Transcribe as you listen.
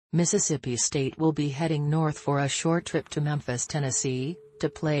Mississippi State will be heading north for a short trip to Memphis, Tennessee, to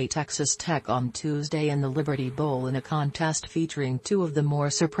play Texas Tech on Tuesday in the Liberty Bowl in a contest featuring two of the more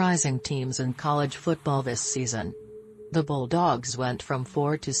surprising teams in college football this season. The Bulldogs went from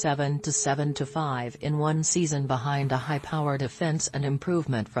 4-7 to 7-5 in one season behind a high-powered offense and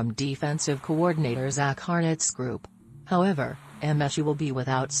improvement from defensive coordinator Zach Arnett's group. However, MSU will be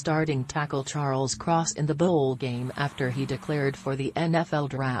without starting tackle Charles Cross in the bowl game after he declared for the NFL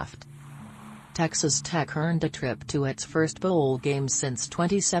draft. Texas Tech earned a trip to its first bowl game since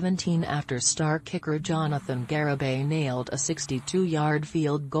 2017 after star kicker Jonathan Garibay nailed a 62-yard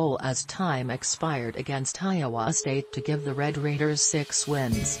field goal as time expired against Iowa State to give the Red Raiders 6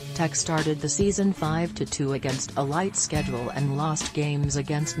 wins. Tech started the season 5-2 against a light schedule and lost games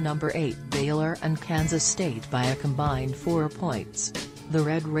against number 8 Baylor and Kansas State by a combined 4 points. The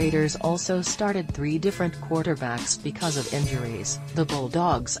Red Raiders also started 3 different quarterbacks because of injuries. The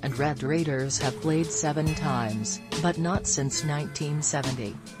Bulldogs and Red Raiders have played 7 times, but not since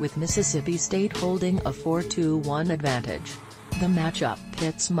 1970, with Mississippi State holding a 4-1 advantage. The matchup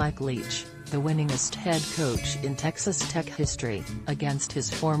pits Mike Leach, the winningest head coach in Texas Tech history, against his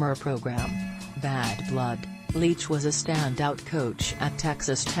former program. Bad blood. Leach was a standout coach at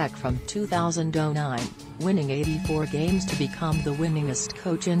Texas Tech from 2009, winning 84 games to become the winningest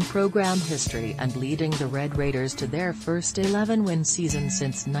coach in program history and leading the Red Raiders to their first 11-win season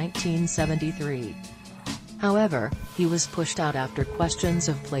since 1973. However, he was pushed out after questions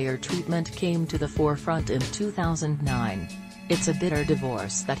of player treatment came to the forefront in 2009. It's a bitter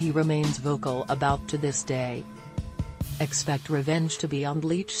divorce that he remains vocal about to this day. Expect revenge to be on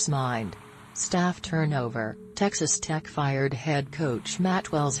Leach's mind. Staff turnover. Texas Tech fired head coach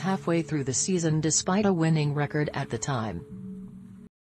Matt Wells halfway through the season despite a winning record at the time.